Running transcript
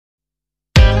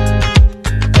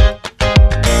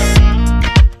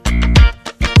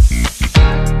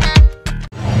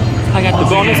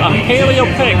Palio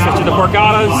Pix, which is the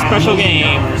Borgata special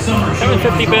game.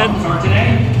 750 bid.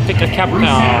 Pick a captain.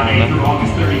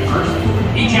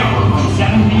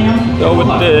 Go with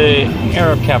the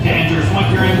Arab captain.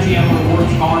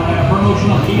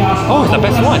 Oh, it's the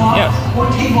best one, yes.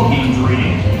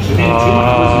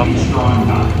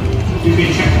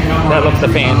 That looks the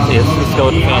fanciest. Let's go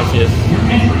with the fanciest.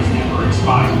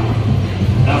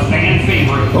 The fan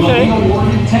favorite will be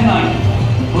awarded tonight.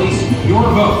 Place your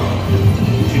vote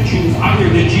to choose either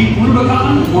the Jeep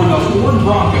Rubicon or the Ford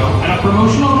Bronco at a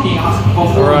promotional kiosk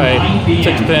before 9 p.m.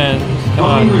 6 pins. The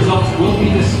voting results will be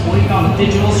displayed on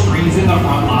digital screens in the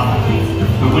front lobby.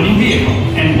 The winning vehicle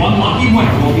and one lucky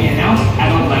winner will be announced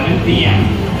at 11 p.m.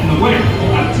 And the winner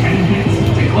will have 10 minutes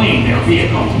to claim their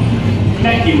vehicle.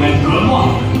 Thank you and good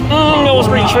luck. No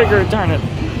screen trigger, darn it.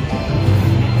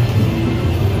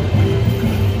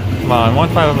 Come on, 1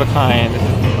 5 of a kind. This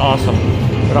is awesome.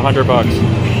 At $100.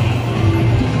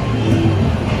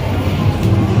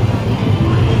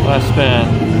 Last spin.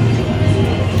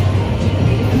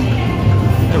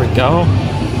 There we go.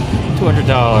 $200.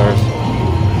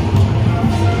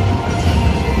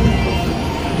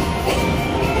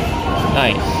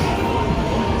 Nice.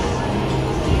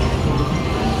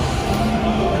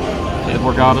 See the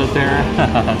Borgata's there.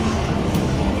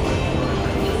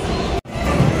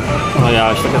 Oh my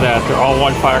gosh, look at that. They're all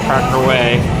one firecracker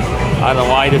away. I don't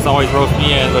know why this always ropes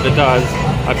me in, but it does.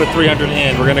 I put 300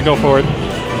 in. We're going to go for it.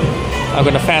 I'm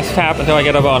going to fast tap until I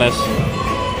get a bonus.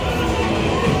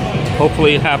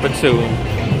 Hopefully it happens soon.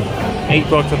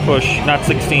 $8 a push, not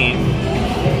 16.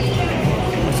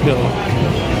 Let's go.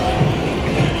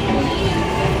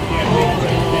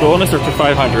 Bonus or to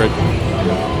 500?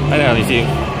 I know these you.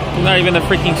 Not even a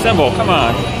freaking symbol. Come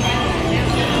on.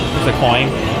 There's a coin.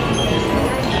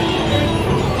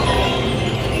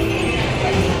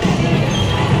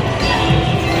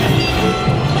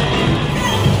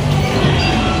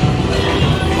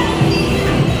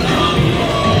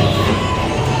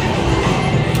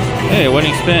 Hey,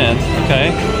 winning spin.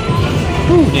 Okay.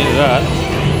 Whew, needed that.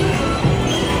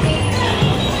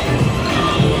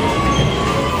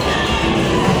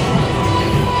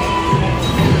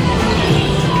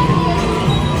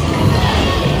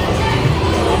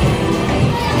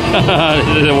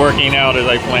 This isn't working out as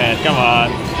I planned. Come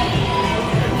on.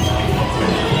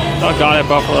 Doggone it,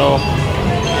 Buffalo.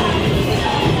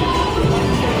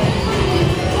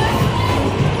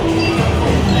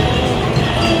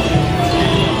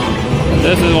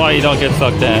 This is why you don't get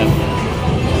sucked in.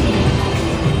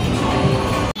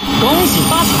 Gong Xi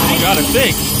Fa Cai. Got a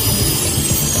 6.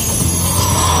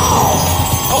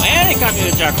 Oh, and it got me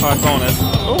the jackpot bonus.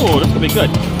 Oh, this could be good.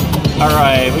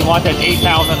 Alright, we want that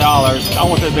 $8,000.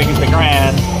 Almost as big as the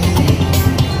grand.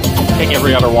 Take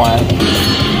every other one.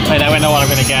 And I know what I'm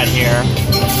going to get here.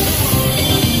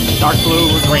 Dark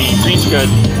blue or green. Green's good.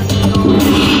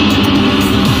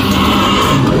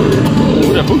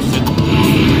 Ooh, that boosted.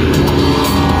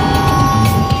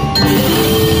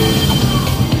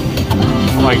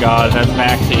 Oh my god, that's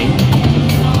Maxi.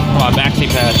 Come on, Maxi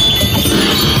pet.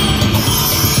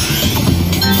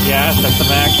 Yes, that's the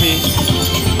Maxi.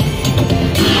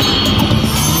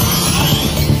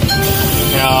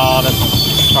 No, that's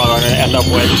probably what I'm going to end up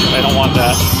with. I don't want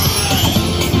that.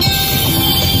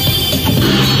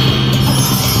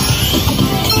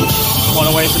 One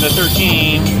away from the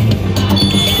 13.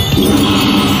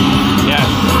 Yes,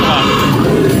 come on.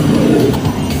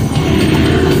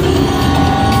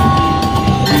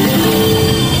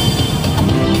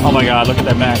 Oh my god, look at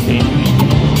that Maxi.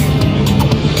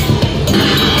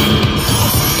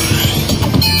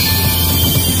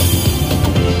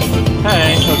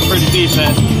 Hey, looks pretty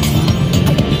decent.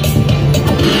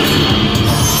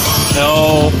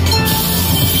 No.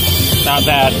 Not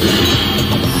bad.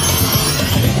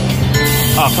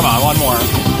 Oh, come on, one more.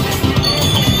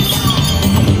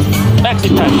 Maxi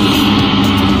pen.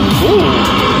 Ooh.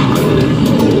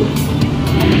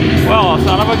 Well,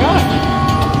 son of a gun.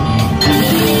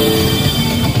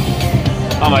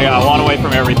 Oh my god, one away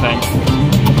from everything.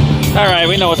 Alright,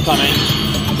 we know what's coming.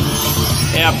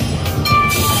 Yep.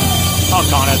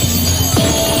 Doggone it.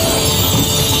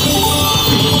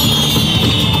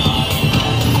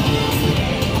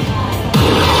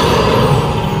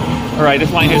 Alright,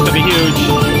 this line has to be huge.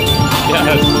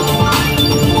 Yes.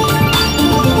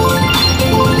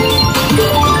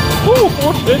 Ooh,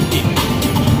 450.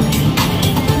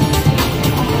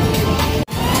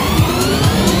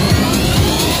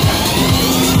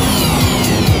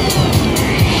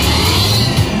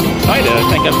 I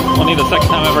think it's only the second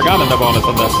time I've ever gotten the bonus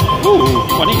on this. Ooh,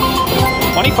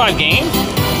 25 games?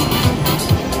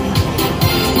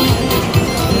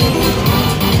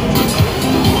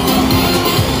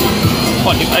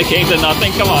 25 came to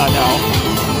nothing. Come on now.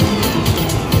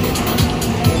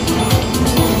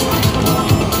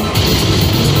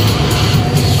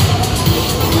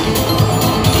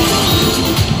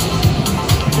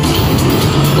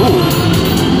 Ooh.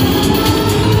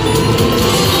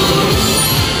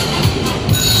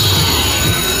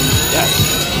 Yes.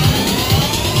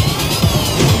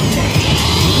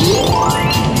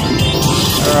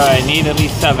 Alright, need at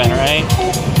least 7, right?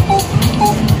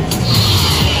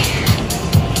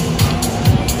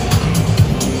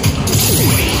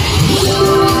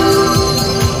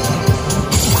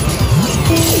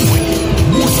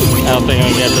 I don't think I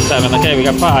can get to 7. Okay, we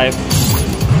got 5.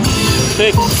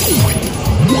 6.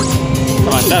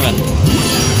 Come on, 7.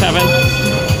 7.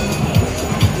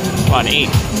 Come on, 8.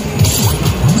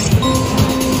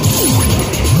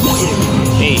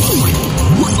 8.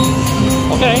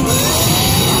 Okay.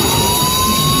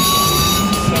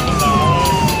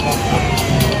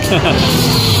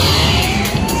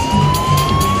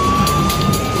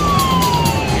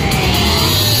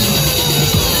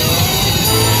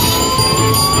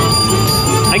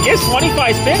 I guess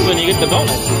 25 spins when you get the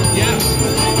bonus. Yeah.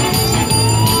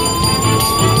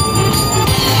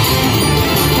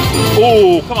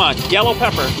 Oh, come on. Yellow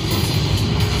pepper.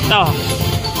 No.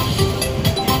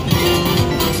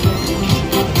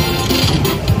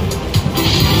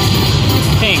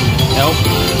 Pink. Nope.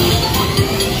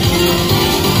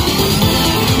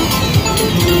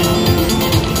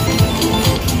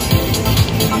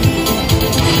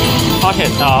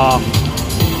 Pocket.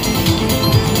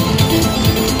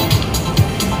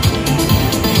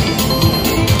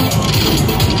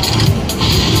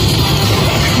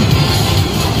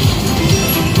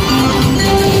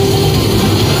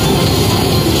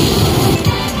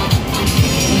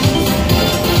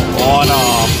 One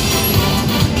off.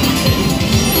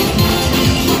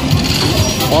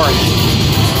 Orange.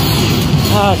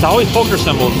 It's always poker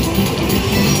symbols.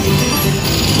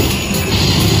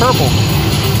 Purple.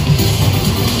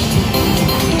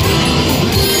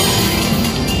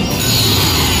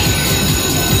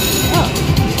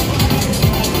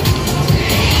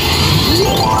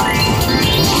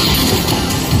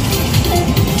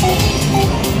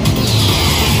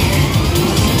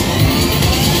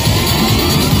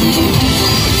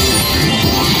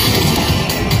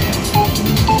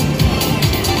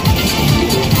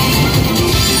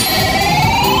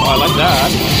 I like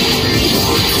that.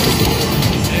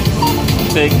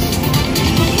 6.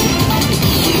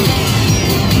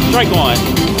 Strike 1.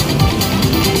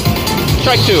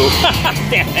 Strike 2.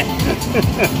 Damn it.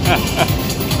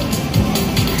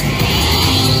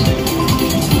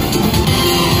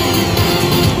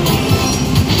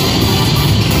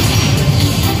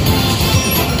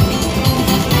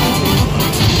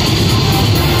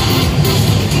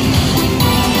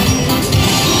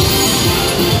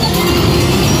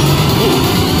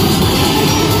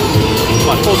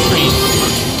 Full screen.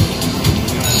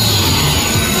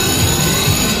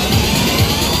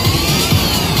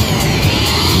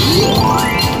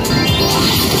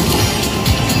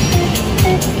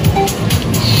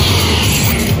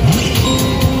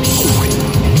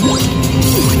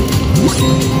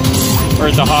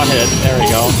 Where's the hot hit? There we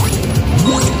go.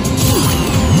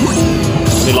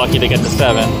 I'll be lucky to get to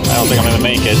 7. I don't think I'm going to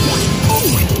make it.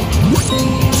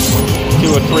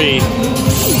 2 or 3.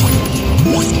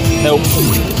 Nope.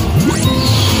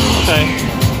 Okay.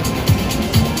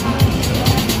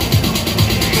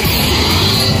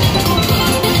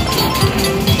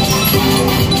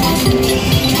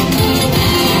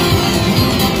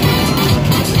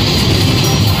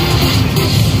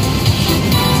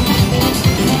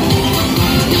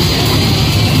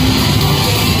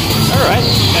 Alright,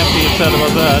 can't be upset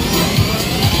about that.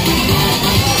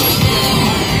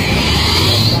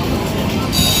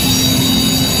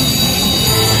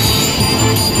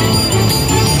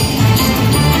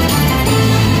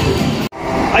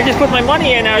 I just put my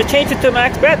money in, I changed it to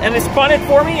max bet, and it spun it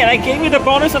for me, and I gave you the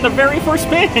bonus on the very first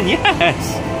spin.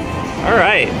 Yes!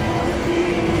 Alright.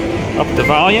 Up the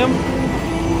volume.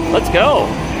 Let's go.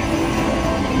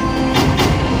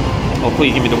 Oh,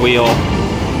 please give me the wheel.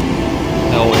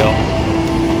 No wheel.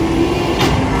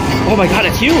 Oh my god,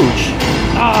 it's huge!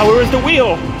 Ah, where is the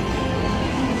wheel?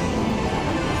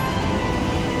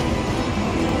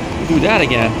 Do that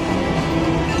again.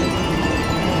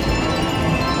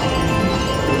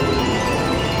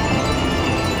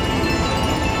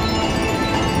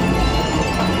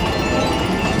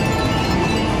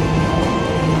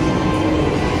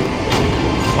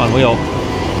 On wheel.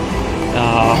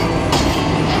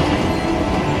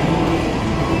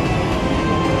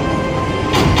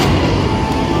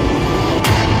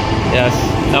 Yes,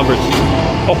 numbers.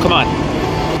 Oh, come on.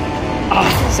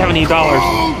 $70.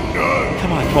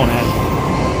 Come on, Conan.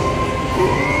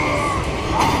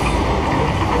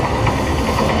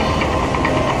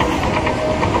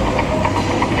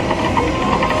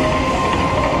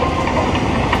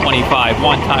 $25,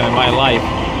 one time in my life.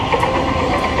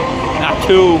 Not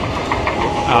two.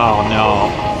 Oh no.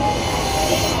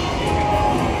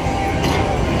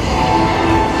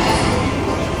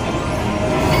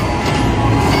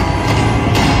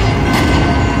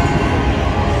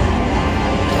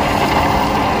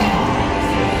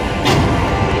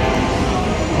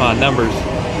 Come on, numbers.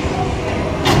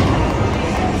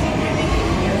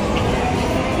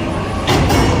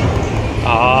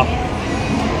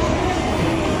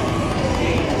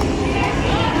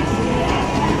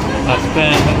 Let's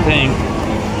spin that thing.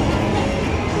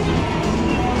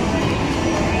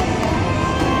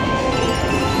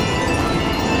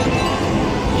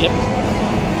 Yep.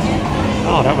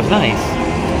 Oh, that was nice.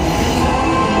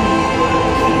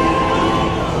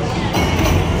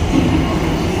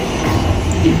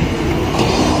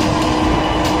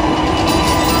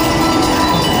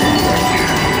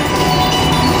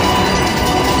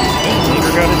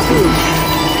 Neighbor got it too.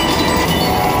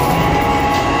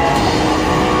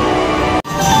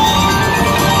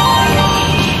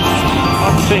 I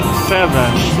think 7.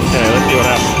 Okay, let's see what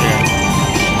happens here.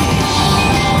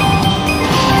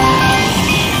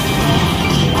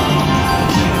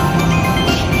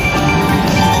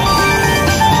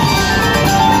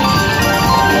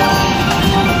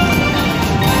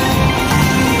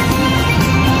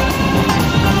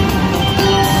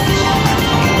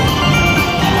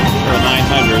 For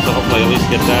 900, so hopefully at least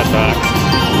get that back.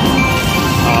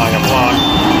 Oh, I got blocked.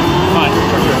 Come on,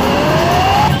 sugar.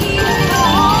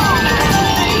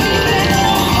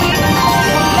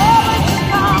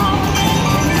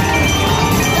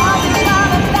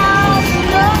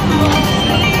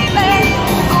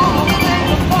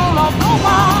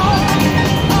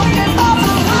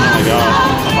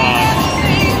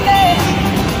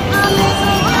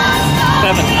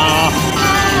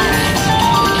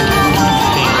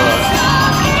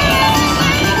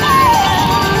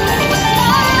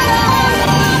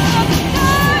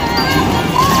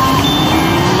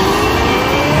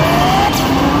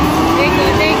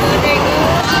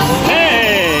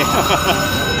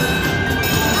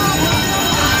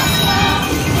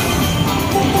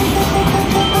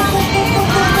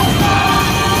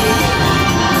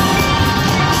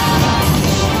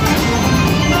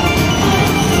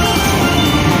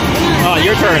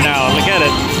 Your turn now. Look at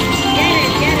it.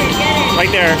 Get it.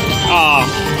 Right there. Oh.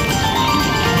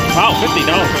 Wow, $50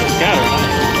 for the scatter.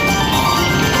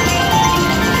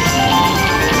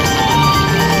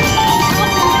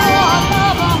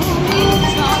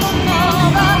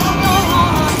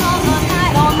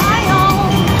 Nice.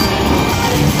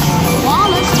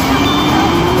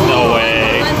 No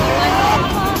way.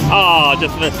 Oh,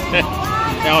 just missed it.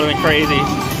 That would have been crazy.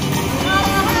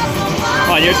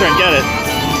 Come on, your turn. Get it.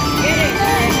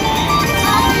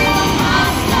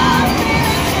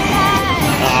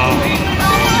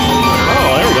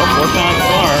 Oh, there we go. 4 times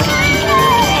far.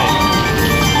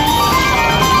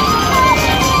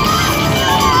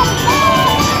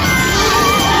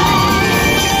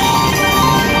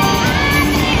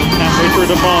 Halfway through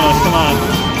the bonus. Come on.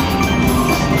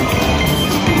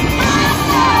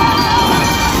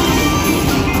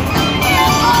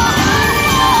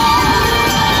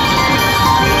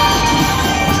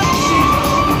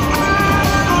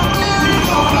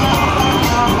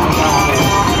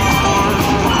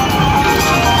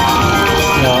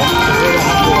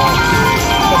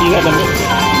 You haven't.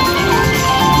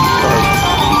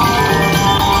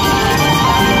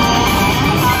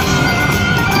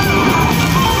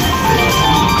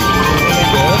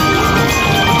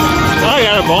 I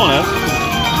got a bonus.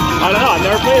 I don't know. I've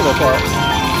never played before.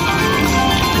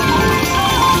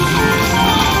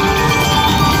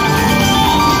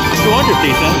 $200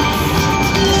 decent.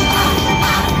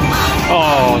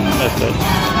 Oh, missed it.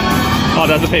 Oh,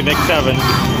 doesn't pay Mix 7.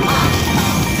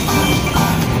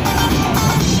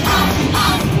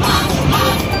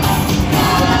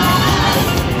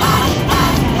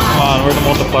 Where'd the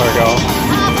multiplier go?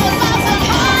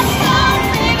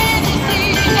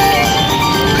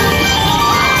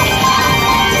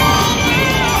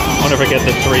 I wonder if I get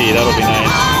the 3, that'll be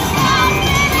nice.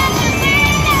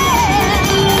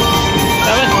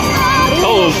 7?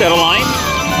 Oh, is that a line?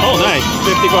 Oh, nice.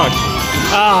 $50.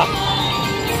 Ah.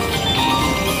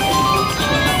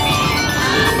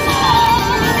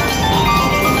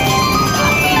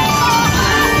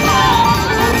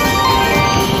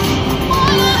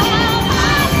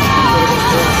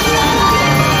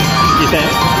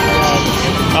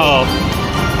 Oh.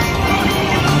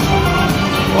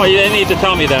 Well, you didn't need to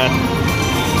tell me that.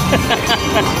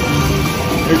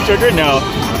 There's sugar? No.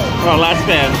 Oh, last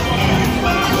spin.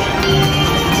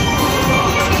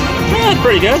 Yeah, that's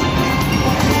pretty good.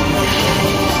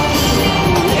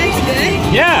 That's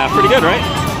good. Yeah, pretty good,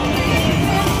 right?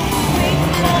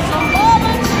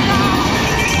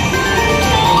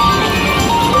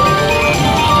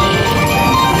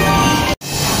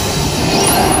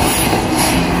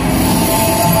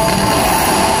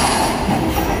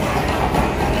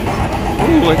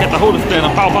 Ooh, I got the hold spin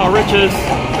on Bao Bao Riches.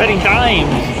 Betting dimes.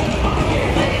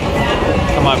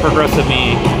 Come on, progressive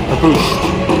me. A boost.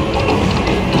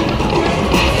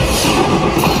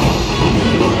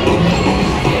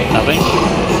 Nothing.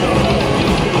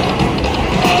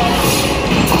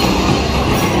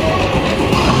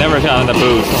 I've never gotten the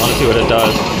boost. I want to see what it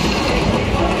does.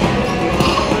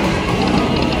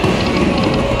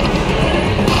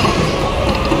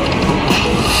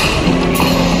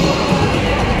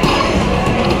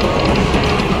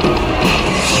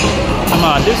 Come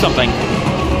on, do something.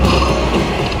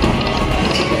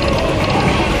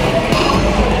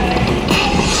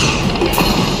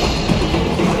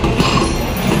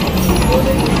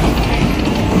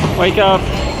 Wake up.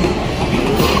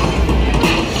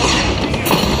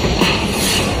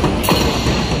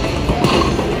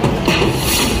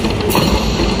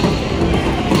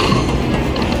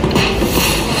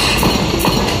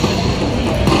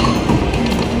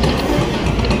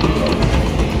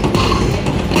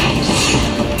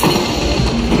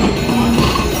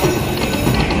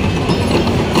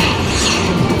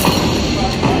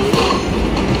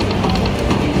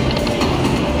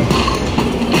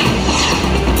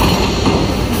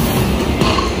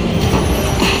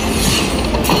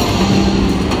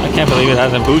 I can't believe it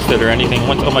hasn't boosted or anything.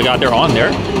 Once, oh my god, they're on there.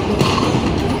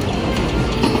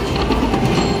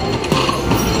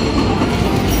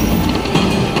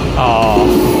 Oh.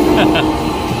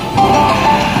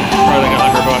 Probably like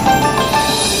 $100.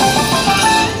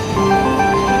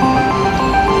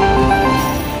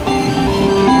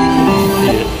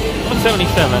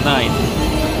 177, nice.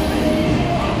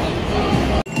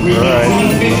 Alright.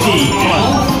 150.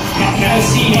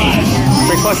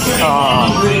 Big bucks.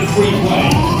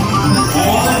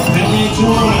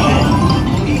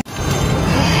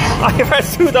 I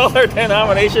pressed $2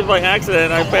 denomination by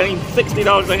accident. I'm paying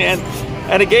 $60 a hand,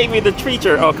 and it gave me the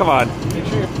treacher. Oh, come on. Make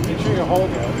sure you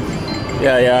hold it.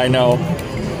 Yeah, I know.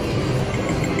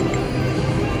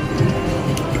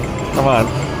 Come on.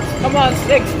 Come on,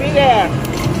 Six, be there.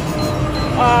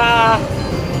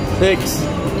 Six.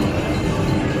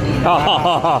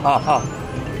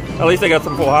 At least I got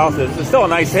some full houses. It's still a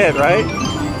nice hit, right?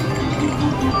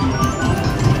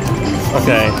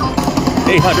 Okay.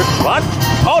 800. What?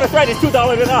 Oh, that's right. It's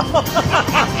 $2 enough.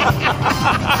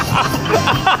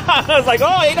 I was like, oh,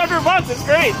 $800. It's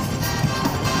great.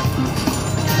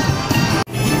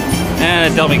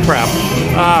 And it dealt me crap.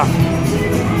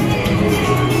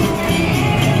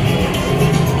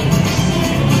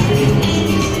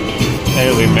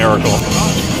 It'll be a miracle.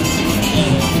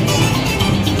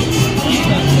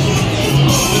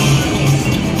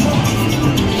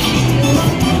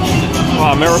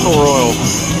 Wow, Miracle Royal.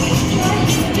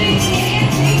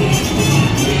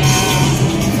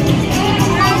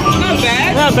 Not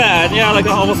bad. Not bad. Yeah, like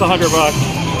almost $100.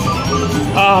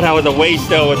 Oh, that was a waste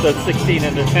though with the 16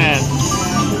 and the 10.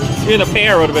 Even a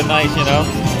pair would have been nice, you know.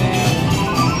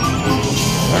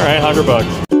 All right,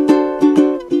 $100.